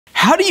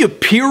How do you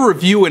peer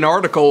review an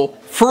article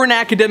for an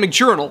academic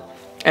journal?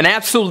 An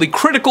absolutely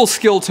critical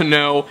skill to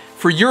know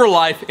for your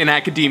life in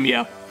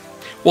academia.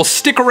 Well,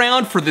 stick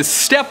around for this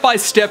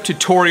step-by-step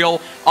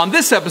tutorial on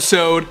this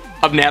episode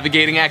of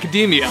Navigating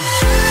Academia.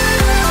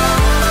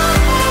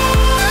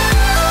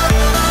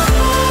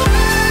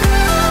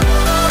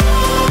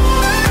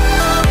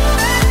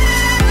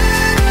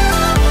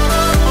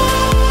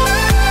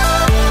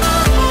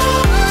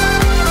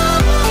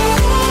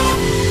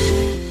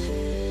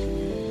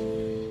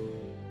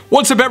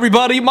 What's up,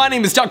 everybody? My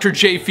name is Dr.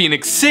 J.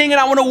 Phoenix Singh, and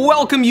I want to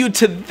welcome you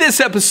to this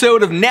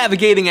episode of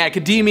Navigating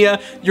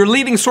Academia, your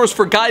leading source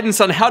for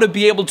guidance on how to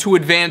be able to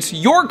advance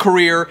your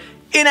career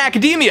in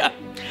academia.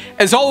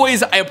 As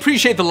always, I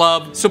appreciate the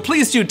love, so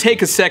please do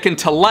take a second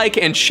to like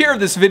and share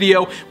this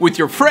video with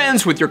your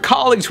friends, with your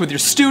colleagues, with your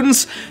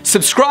students.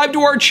 Subscribe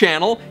to our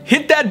channel,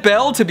 hit that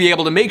bell to be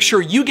able to make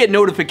sure you get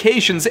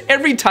notifications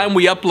every time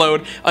we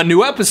upload a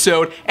new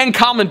episode, and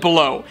comment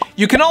below.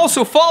 You can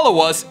also follow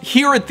us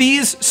here at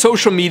these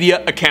social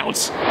media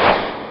accounts.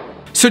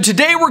 So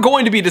today we're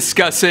going to be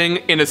discussing,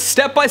 in a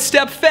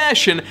step-by-step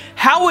fashion,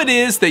 how it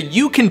is that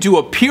you can do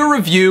a peer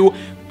review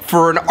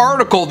for an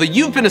article that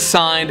you've been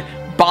assigned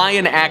by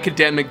an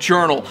academic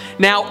journal.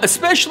 Now,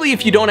 especially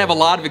if you don't have a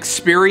lot of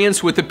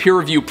experience with the peer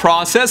review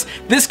process,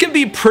 this can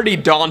be pretty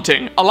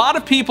daunting. A lot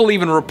of people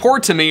even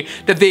report to me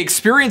that they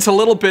experience a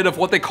little bit of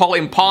what they call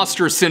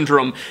impostor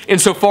syndrome,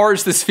 insofar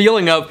as this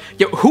feeling of,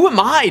 who am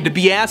I to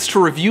be asked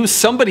to review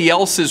somebody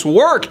else's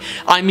work?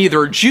 I'm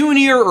either a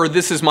junior, or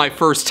this is my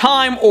first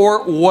time,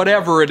 or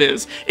whatever it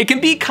is. It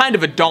can be kind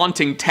of a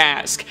daunting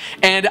task.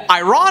 And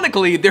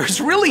ironically, there's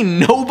really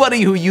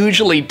nobody who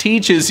usually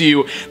teaches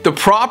you the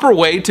proper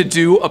way to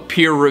do a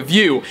peer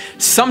review.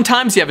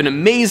 Sometimes you have an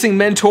amazing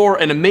mentor,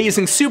 an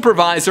amazing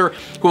supervisor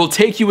who will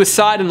take you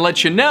aside and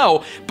let you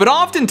know, but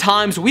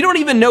oftentimes we don't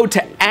even know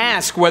to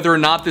ask whether or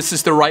not this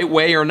is the right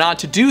way or not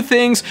to do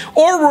things,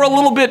 or we're a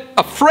little bit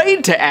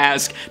afraid to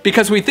ask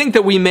because we think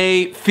that we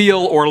may feel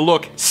or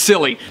look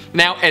silly.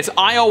 Now, as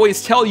I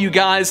always tell you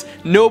guys,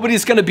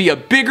 nobody's going to be a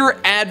bigger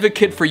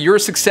advocate for your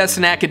success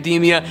in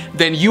academia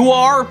than you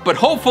are, but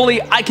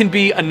hopefully I can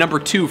be a number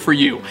 2 for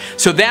you.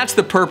 So that's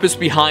the purpose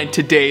behind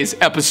today's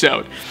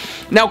episode.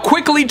 Now,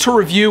 quickly to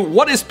review,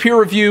 what is peer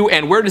review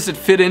and where does it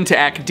fit into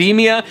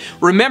academia?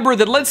 Remember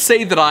that, let's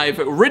say that I've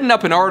written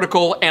up an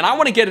article and I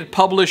want to get it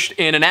published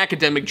in an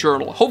academic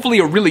journal, hopefully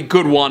a really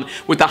good one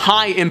with a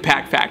high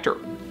impact factor.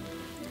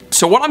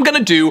 So what I'm going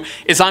to do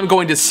is I'm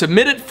going to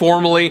submit it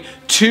formally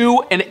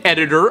to an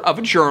editor of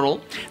a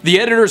journal.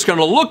 The editor is going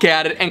to look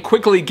at it and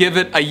quickly give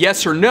it a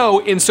yes or no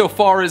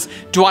insofar as,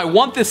 do I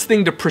want this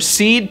thing to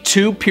proceed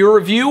to peer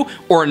review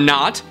or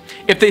not?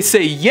 If they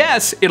say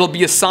yes, it'll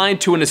be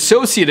assigned to an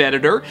associate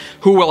editor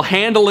who will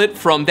handle it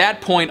from that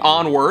point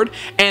onward,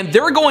 and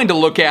they're going to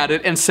look at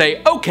it and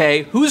say,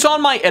 okay, who's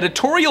on my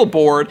editorial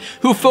board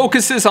who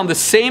focuses on the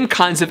same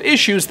kinds of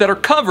issues that are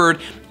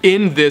covered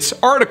in this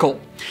article?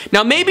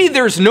 Now, maybe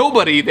there's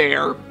nobody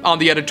there on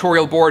the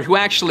editorial board who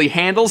actually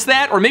handles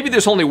that, or maybe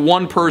there's only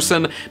one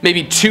person,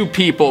 maybe 2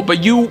 people,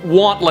 but you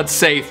want, let's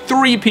say,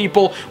 3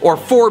 people or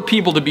 4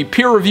 people to be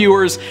peer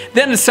reviewers.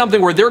 Then it's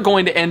something where they're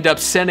going to end up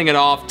sending it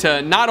off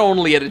to not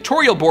only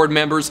editorial board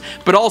members,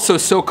 but also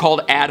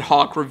so-called ad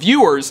hoc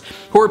reviewers,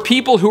 who are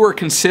people who are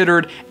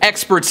considered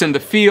experts in the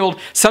field.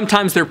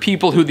 Sometimes they're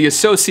people who the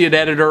associate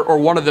editor or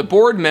one of the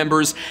board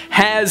members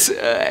has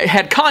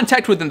had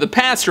contact with in the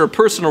past, or a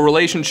personal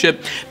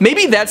relationship.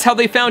 Maybe that's how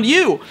they found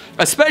you,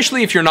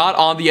 especially if you're not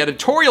on the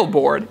editorial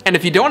board. And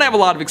if you don't have a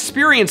lot of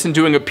experience in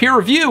doing a peer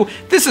review,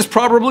 this is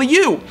probably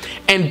you.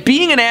 And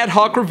being an ad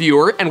hoc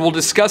reviewer, and we'll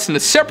discuss in a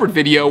separate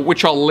video,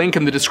 which I'll link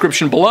in the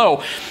description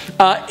below,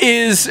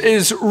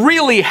 is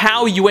really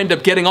how you end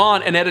up getting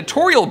on an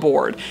editorial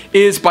board,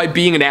 is by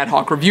being an ad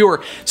hoc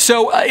reviewer.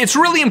 So it's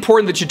really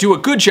important that you do a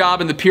good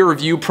job in the peer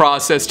review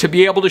process to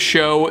be able to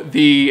show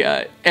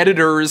the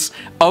editors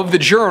of the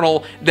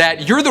journal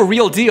that you're the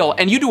real deal,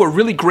 and you do a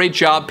really great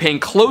job paying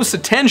close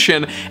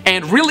attention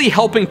and really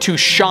helping to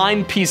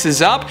shine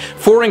pieces up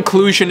for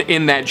inclusion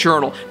in that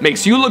journal. It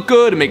makes you look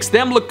good, it makes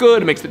them look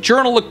good, it makes the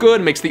journal look good,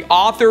 it makes the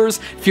authors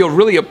feel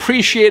really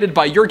appreciated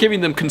by your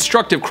giving them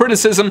constructive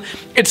criticism.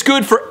 It's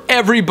good for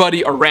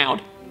everybody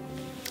around.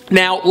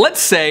 Now, let's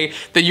say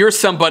that you're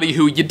somebody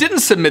who you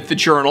didn't submit the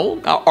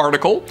journal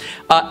article,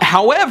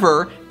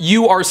 however,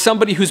 you are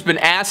somebody who's been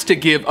asked to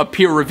give a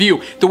peer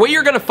review. The way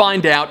you're going to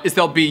find out is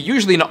there'll be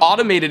usually an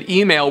automated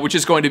email which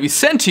is going to be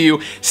sent to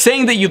you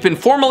saying that you've been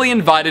formally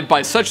invited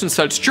by such and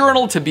such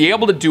journal to be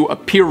able to do a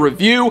peer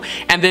review,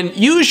 and then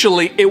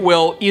usually it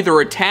will either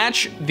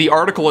attach the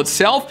article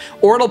itself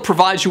or it'll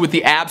provide you with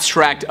the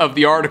abstract of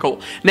the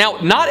article. Now,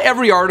 not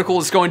every article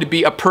is going to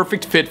be a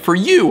perfect fit for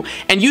you,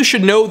 and you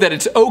should know that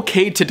it's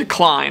okay to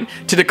decline.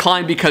 To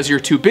decline because you're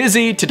too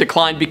busy, to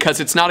decline because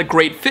it's not a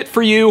great fit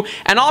for you,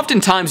 and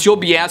oftentimes you'll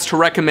be asked to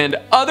recommend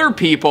other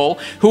people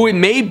who it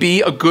may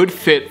be a good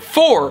fit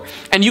for.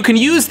 And you can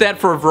use that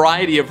for a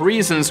variety of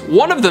reasons.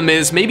 One of them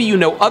is maybe you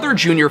know other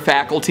junior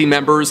faculty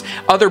members,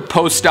 other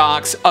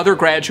postdocs, other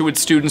graduate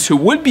students who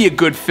would be a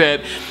good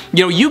fit.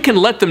 You know, you can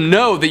let them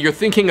know that you're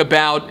thinking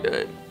about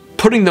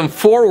putting them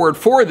forward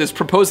for this,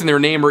 proposing their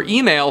name or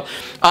email,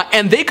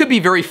 and they could be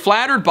very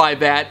flattered by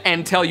that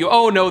and tell you,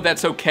 oh no,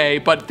 that's okay,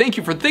 but thank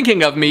you for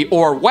thinking of me,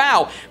 or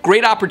wow,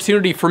 great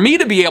opportunity for me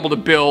to be able to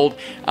build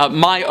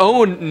my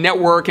own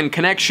network and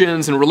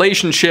connections and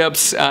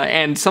relationships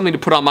and something to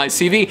put on my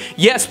CV.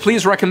 Yes,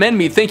 please recommend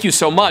me, thank you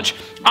so much.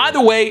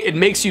 Either way, it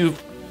makes you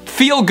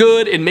feel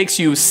good, it makes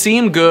you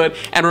seem good,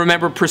 and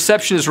remember,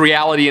 perception is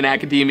reality in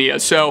academia,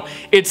 so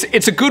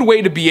it's a good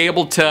way to be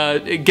able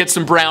to get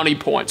some brownie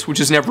points, which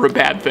is never a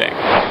bad thing.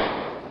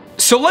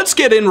 So let's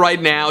get in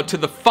right now to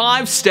the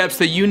 5 steps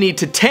that you need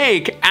to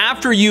take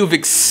after you've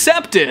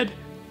accepted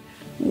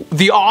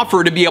the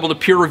offer to be able to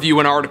peer review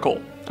an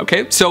article.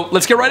 Okay, so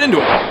let's get right into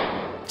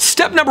it.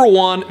 Step number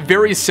 1,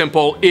 very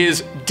simple,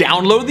 is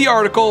download the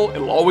article.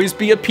 It'll always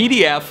be a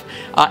PDF,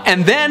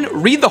 and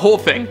then read the whole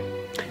thing.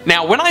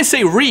 Now, when I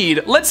say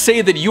read, let's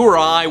say that you or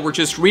I were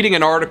just reading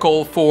an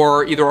article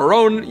for either our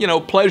own,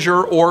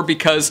 pleasure, or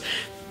because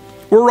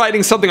we're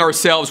writing something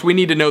ourselves, we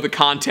need to know the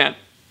content.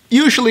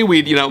 Usually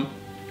we'd,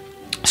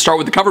 start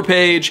with the cover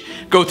page,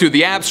 go through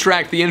the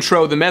abstract, the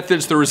intro, the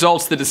methods, the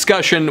results, the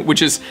discussion,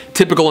 which is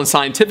typical in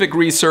scientific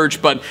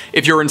research, but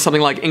if you're in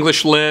something like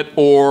English Lit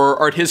or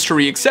art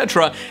history,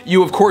 etc.,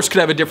 you of course could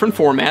have a different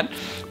format.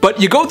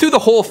 But you go through the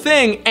whole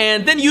thing,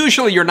 and then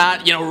usually you're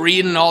not,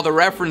 reading all the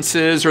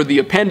references or the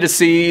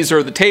appendices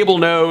or the table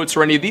notes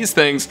or any of these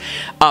things,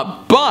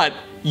 but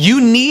you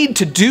need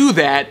to do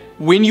that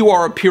when you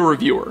are a peer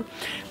reviewer.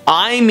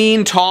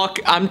 I'm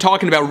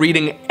talking about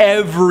reading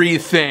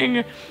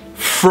everything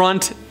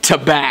front to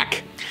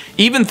back.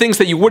 Even things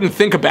that you wouldn't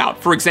think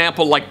about. For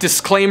example, like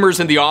disclaimers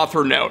in the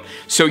author note.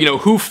 So,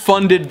 who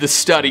funded the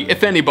study,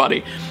 if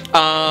anybody.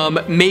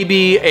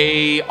 Maybe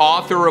a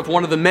author of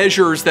one of the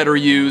measures that are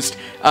used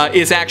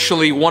is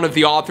actually one of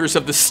the authors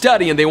of the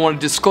study, and they want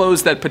to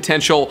disclose that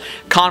potential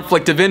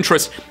conflict of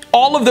interest.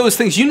 All of those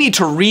things, you need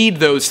to read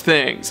those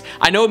things.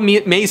 I know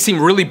it may seem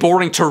really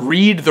boring to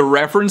read the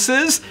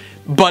references,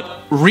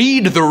 but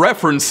read the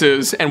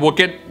references, and we'll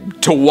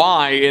get to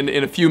why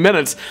in a few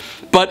minutes.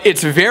 But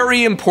it's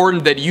very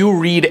important that you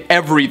read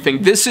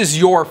everything. This is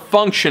your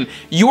function.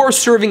 You are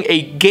serving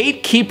a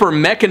gatekeeper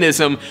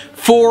mechanism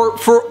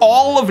for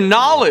all of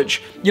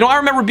knowledge. I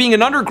remember being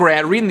an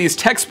undergrad reading these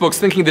textbooks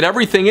thinking that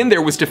everything in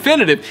there was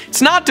definitive.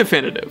 It's not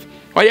definitive.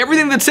 Right?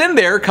 Everything that's in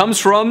there comes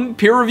from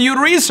peer-reviewed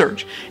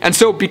research. And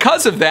so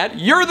because of that,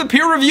 you're the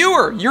peer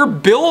reviewer. You're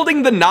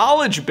building the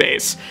knowledge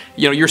base.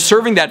 You're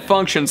serving that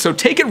function, so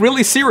take it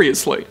really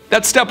seriously.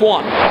 That's step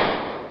 1.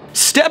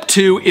 Step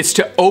 2 is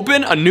to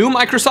open a new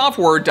Microsoft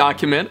Word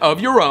document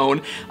of your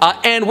own,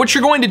 and what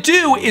you're going to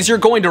do is you're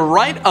going to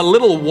write a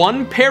little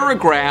 1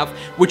 paragraph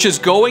which is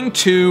going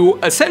to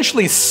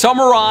essentially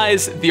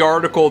summarize the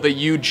article that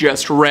you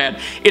just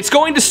read. It's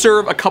going to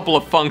serve a couple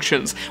of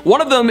functions. One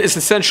of them is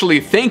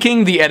essentially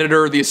thanking the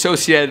editor, the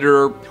associate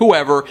editor,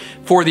 whoever,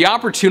 for the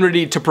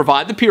opportunity to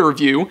provide the peer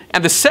review,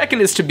 and the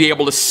second is to be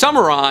able to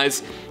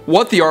summarize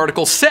what the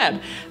article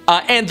said.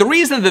 And the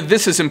reason that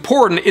this is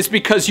important is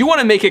because you want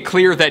to make it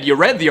clear that you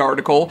read the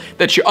article,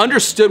 that you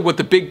understood what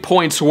the big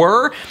points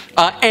were,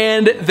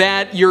 and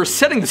that you're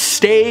setting the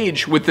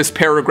stage with this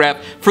paragraph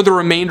for the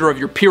remainder of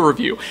your peer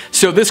review.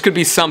 So this could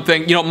be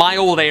something, my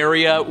old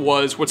area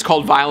was what's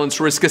called violence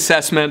risk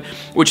assessment,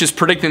 which is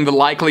predicting the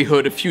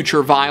likelihood of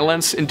future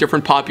violence in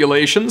different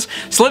populations.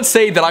 So let's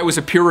say that I was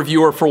a peer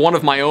reviewer for one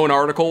of my own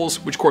articles,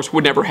 which of course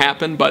would never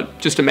happen, but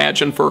just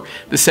imagine for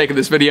the sake of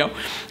this video.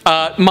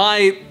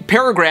 My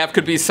paragraph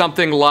could be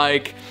something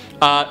like,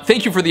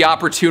 thank you for the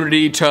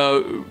opportunity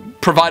to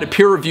provide a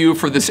peer review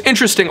for this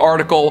interesting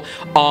article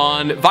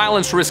on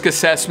violence risk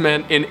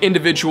assessment in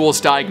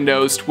individuals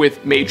diagnosed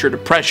with major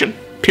depression,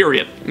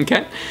 period,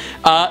 okay?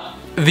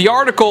 The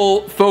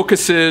article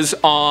focuses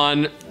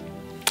on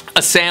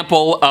a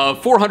sample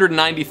of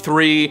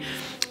 493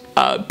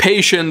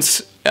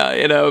 patients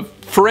in a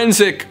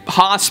forensic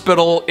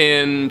hospital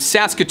in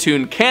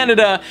Saskatoon,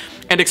 Canada,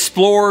 and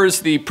explores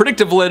the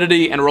predictive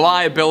validity and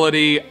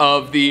reliability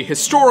of the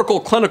Historical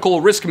Clinical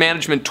Risk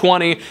Management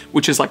 20,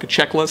 which is like a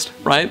checklist,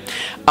 right?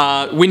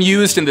 When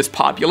used in this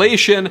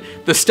population,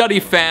 the study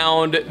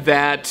found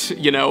that,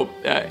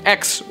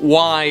 X,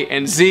 Y,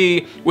 and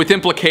Z, with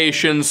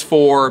implications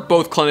for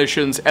both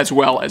clinicians as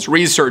well as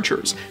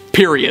researchers.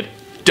 Period.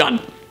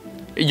 Done.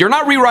 You're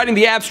not rewriting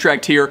the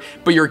abstract here,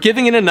 but you're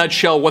giving in a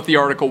nutshell what the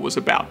article was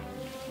about.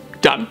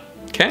 Done.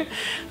 Okay?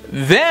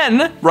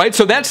 Then, right,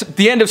 so that's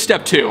the end of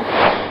step 2.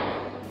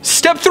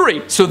 Step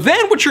 3. So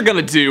then what you're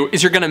going to do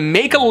is you're going to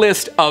make a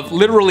list of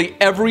literally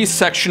every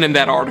section in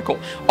that article.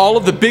 All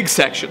of the big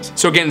sections.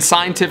 So again,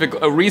 scientific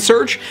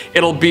research,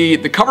 it'll be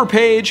the cover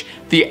page,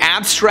 the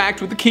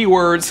abstract with the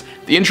keywords,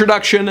 the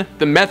introduction,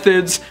 the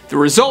methods, the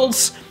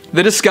results,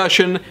 the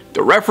discussion,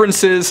 the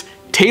references,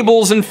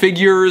 tables and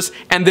figures,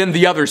 and then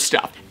the other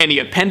stuff. Any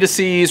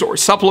appendices or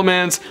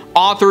supplements,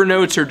 author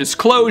notes or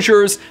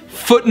disclosures,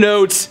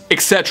 footnotes,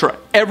 etc.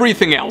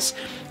 Everything else.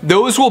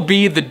 Those will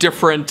be the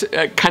different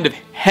kind of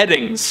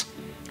headings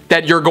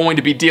that you're going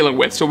to be dealing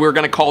with. So we're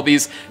going to call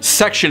these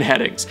section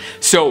headings.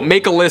 So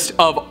make a list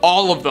of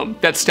all of them.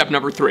 That's step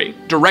number 3,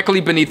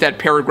 directly beneath that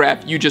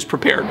paragraph you just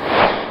prepared.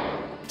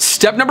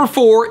 Step number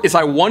 4 is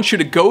I want you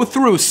to go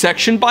through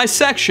section by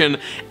section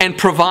and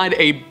provide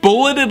a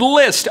bulleted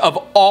list of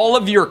all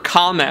of your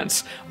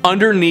comments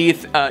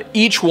underneath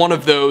each one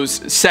of those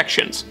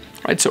sections.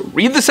 Right, so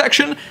read the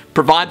section,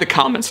 provide the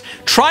comments.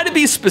 Try to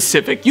be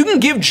specific. You can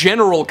give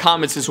general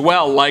comments as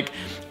well, like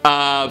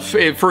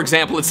for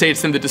example, let's say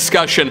it's in the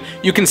discussion,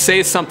 you can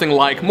say something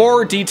like,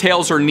 more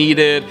details are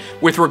needed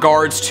with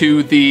regards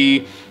to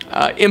the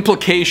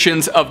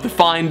implications of the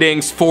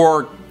findings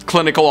for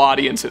clinical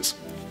audiences.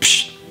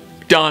 Psh,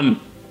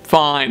 done,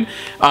 fine.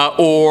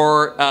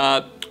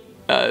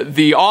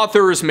 The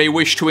authors may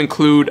wish to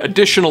include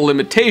additional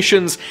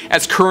limitations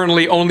as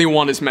currently only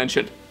one is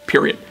mentioned,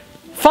 period.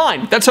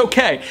 Fine, that's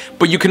okay.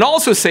 But you can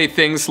also say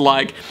things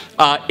like,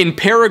 in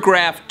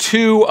paragraph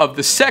 2 of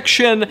the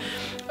section,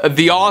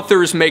 the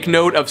authors make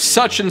note of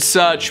such and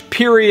such,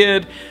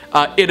 period.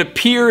 It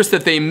appears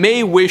that they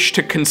may wish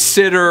to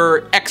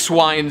consider X,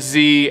 Y, and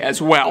Z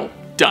as well.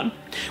 Done.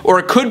 Or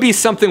it could be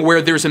something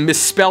where there's a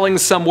misspelling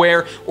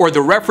somewhere, or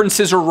the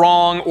references are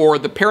wrong, or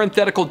the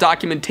parenthetical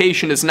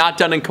documentation is not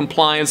done in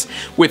compliance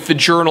with the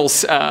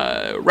journal's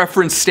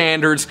reference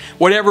standards.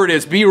 Whatever it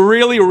is, be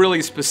really,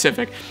 really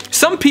specific.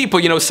 Some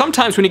people, you know,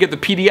 sometimes when you get the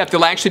PDF,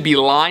 there'll actually be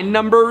line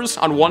numbers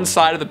on one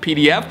side of the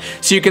PDF.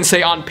 So you can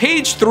say on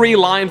page 3,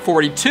 line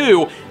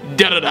 42,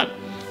 da-da-da.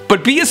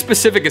 But be as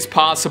specific as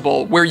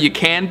possible where you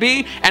can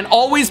be, and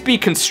always be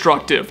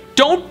constructive.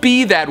 Don't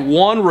be that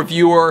one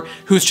reviewer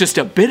who's just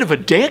a bit of a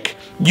dick.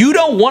 You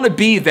don't want to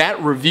be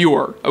that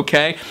reviewer,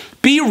 okay?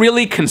 Be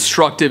really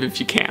constructive if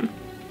you can.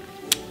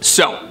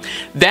 So,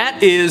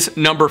 that is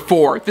number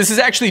 4. This is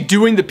actually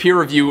doing the peer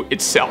review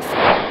itself.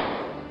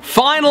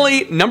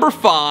 Finally, number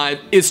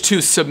 5 is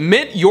to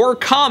submit your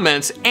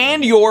comments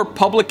and your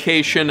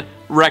publication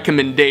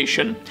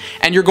recommendation.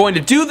 And you're going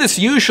to do this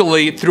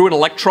usually through an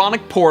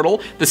electronic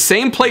portal, the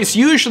same place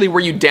usually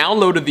where you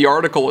downloaded the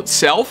article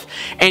itself,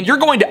 and you're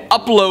going to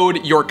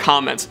upload your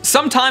comments,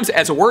 sometimes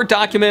as a Word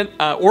document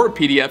or a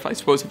PDF, I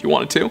suppose, if you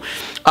wanted to.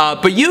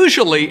 But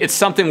usually it's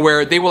something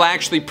where they will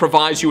actually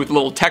provide you with a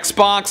little text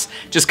box,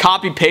 just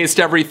copy paste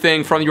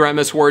everything from your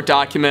MS Word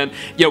document,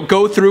 you know,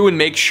 go through and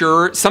make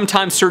sure,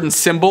 sometimes certain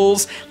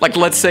symbols, like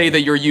let's say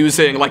that you're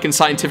using, like in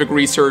scientific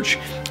research,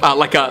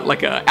 like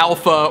a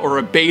alpha or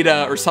a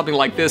beta or something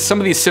like this. Some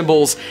of these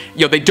symbols,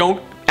 you know, they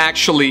don't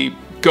actually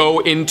go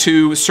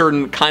into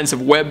certain kinds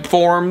of web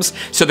forms,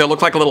 so they'll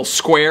look like a little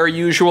square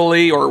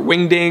usually, or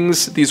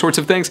wingdings, these sorts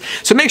of things.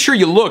 So make sure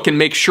you look and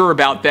make sure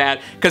about that,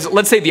 because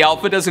let's say the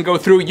alpha doesn't go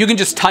through, you can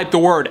just type the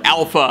word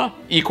alpha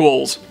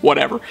equals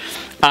whatever.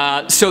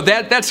 So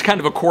that's kind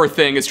of a core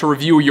thing, is to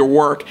review your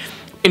work.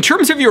 In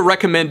terms of your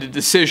recommended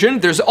decision,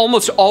 there's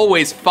almost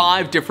always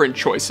 5 different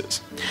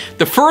choices.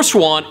 The first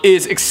one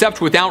is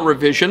accept without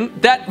revision.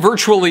 That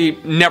virtually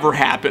never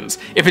happens.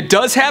 If it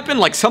does happen,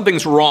 like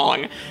something's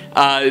wrong.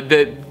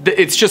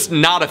 It's just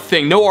not a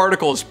thing. No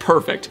article is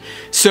perfect.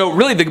 So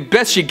really the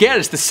best you get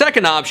is the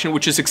second option,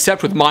 which is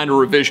accept with minor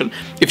revision.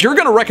 If you're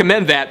going to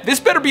recommend that, this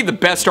better be the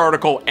best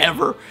article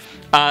ever.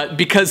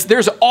 Because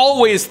there's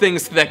always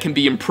things that can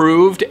be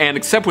improved, and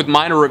accept with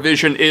minor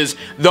revision is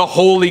the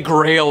holy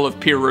grail of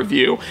peer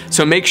review.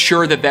 So make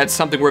sure that that's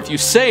something where if you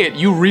say it,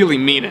 you really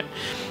mean it.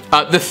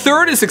 The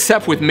third is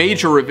accept with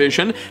major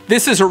revision.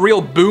 This is a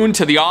real boon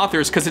to the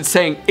authors because it's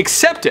saying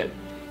accept it.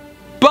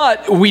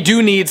 But we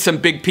do need some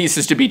big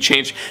pieces to be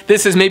changed.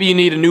 This is maybe you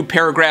need a new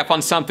paragraph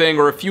on something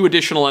or a few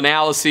additional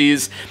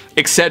analyses,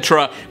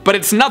 etc. But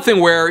it's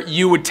nothing where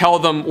you would tell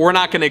them, we're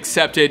not going to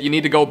accept it, you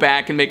need to go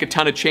back and make a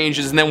ton of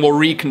changes and then we'll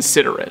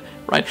reconsider it,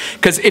 right?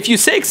 Because if you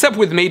say accept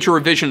with major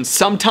revisions,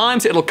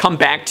 sometimes it'll come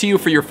back to you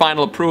for your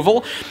final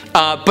approval,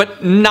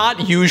 but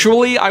not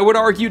usually, I would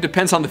argue.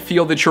 Depends on the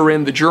field that you're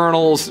in, the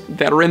journals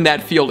that are in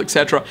that field,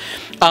 etc.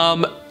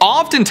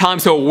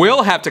 Oftentimes, though,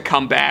 we'll have to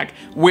come back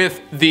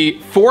with the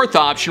fourth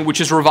option, which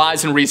is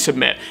revise and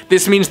resubmit.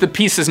 This means the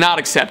piece is not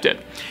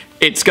accepted.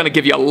 It's going to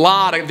give you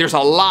there's a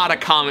lot of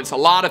comments, a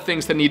lot of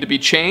things that need to be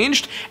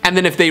changed, and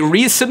then if they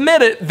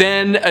resubmit it,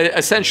 then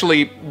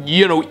essentially,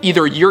 you know,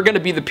 either you're going to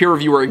be the peer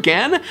reviewer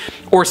again,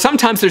 or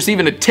sometimes there's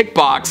even a tick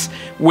box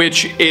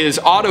which is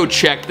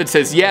auto-checked that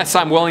says, yes,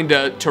 I'm willing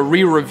to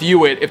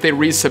re-review it if they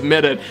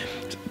resubmit it.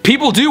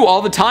 People do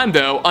all the time,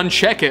 though,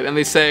 uncheck it, and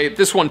they say,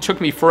 this one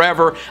took me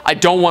forever, I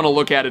don't want to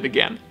look at it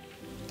again.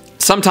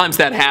 Sometimes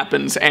that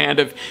happens, and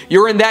if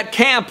you're in that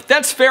camp,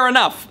 that's fair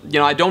enough. You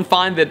know, I don't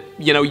find that,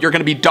 you know, you're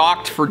going to be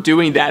docked for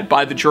doing that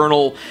by the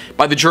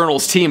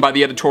journal's team, by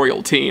the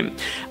editorial team.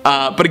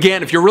 But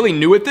again, if you're really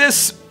new at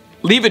this,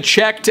 leave it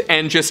checked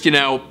and just,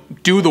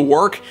 do the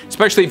work,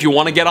 especially if you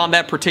want to get on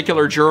that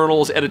particular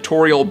journal's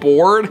editorial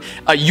board.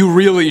 You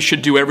really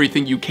should do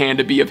everything you can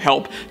to be of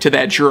help to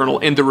that journal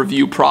in the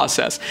review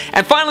process.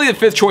 And finally, the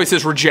fifth choice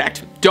is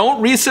reject.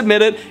 Don't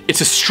resubmit it.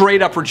 It's a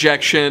straight up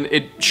rejection.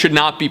 It should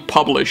not be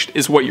published,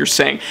 is what you're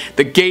saying.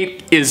 The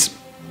gate is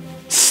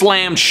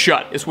slammed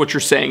shut, is what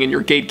you're saying in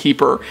your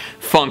gatekeeper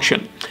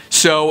function.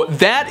 So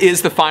that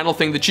is the final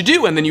thing that you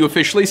do, and then you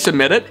officially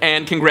submit it,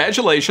 and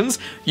congratulations,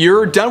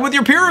 you're done with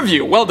your peer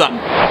review. Well done.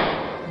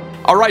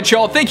 All right,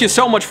 y'all, thank you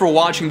so much for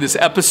watching this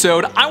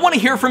episode. I want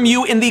to hear from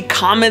you in the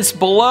comments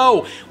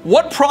below.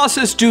 What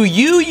process do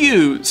you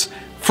use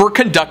for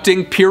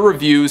conducting peer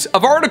reviews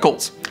of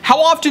articles? How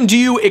often do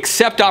you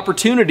accept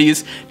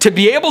opportunities to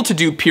be able to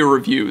do peer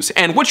reviews?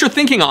 And what's your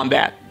thinking on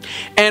that?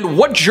 And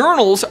what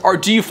journals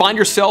do you find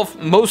yourself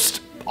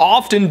most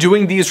often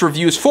doing these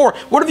reviews for?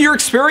 What have your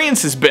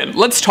experiences been?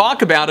 Let's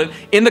talk about it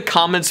in the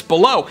comments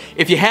below.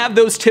 If you have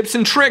those tips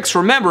and tricks,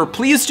 remember,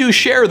 please do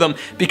share them,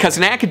 because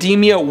in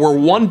academia, we're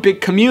one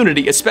big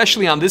community,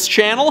 especially on this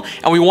channel,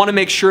 and we want to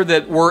make sure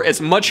that we're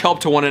as much help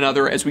to one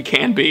another as we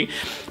can be.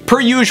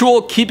 Per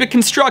usual, keep it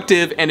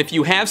constructive, and if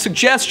you have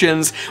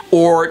suggestions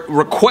or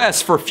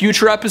requests for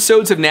future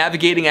episodes of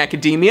Navigating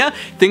Academia,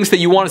 things that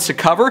you want us to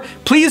cover,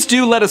 please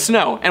do let us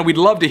know, and we'd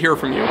love to hear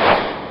from you.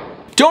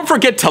 Don't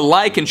forget to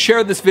like and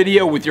share this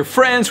video with your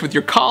friends, with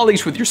your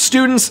colleagues, with your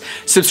students.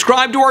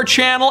 Subscribe to our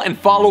channel and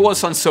follow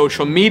us on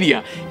social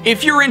media.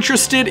 If you're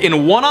interested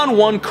in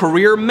one-on-one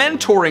career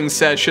mentoring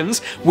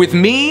sessions with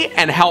me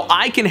and how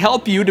I can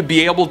help you to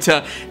be able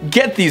to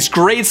get these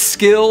great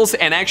skills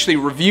and actually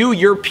review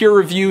your peer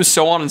reviews,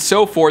 so on and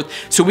so forth,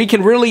 so we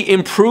can really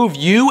improve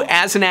you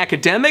as an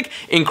academic,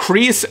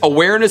 increase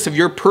awareness of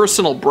your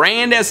personal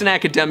brand as an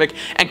academic,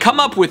 and come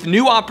up with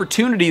new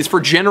opportunities for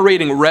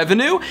generating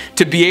revenue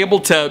to be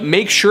able to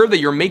make sure that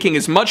you're making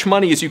as much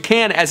money as you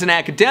can as an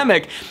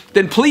academic,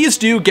 then please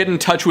do get in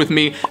touch with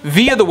me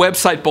via the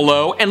website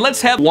below, and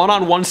let's have a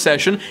one-on-one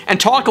session and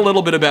talk a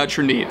little bit about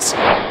your needs.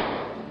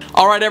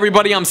 All right,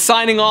 everybody, I'm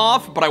signing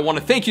off, but I want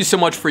to thank you so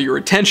much for your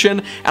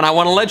attention, and I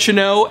want to let you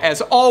know,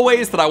 as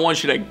always, that I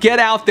want you to get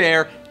out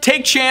there,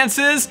 take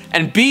chances,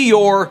 and be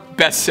your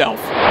best self.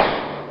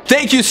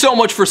 Thank you so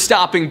much for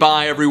stopping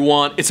by,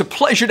 everyone. It's a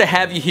pleasure to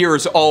have you here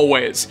as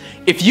always.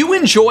 If you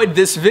enjoyed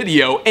this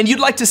video and you'd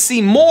like to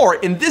see more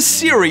in this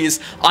series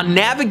on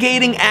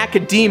navigating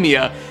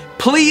academia,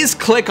 please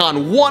click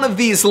on one of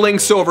these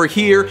links over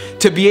here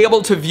to be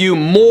able to view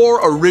more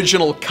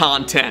original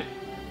content.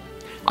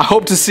 I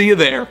hope to see you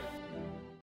there.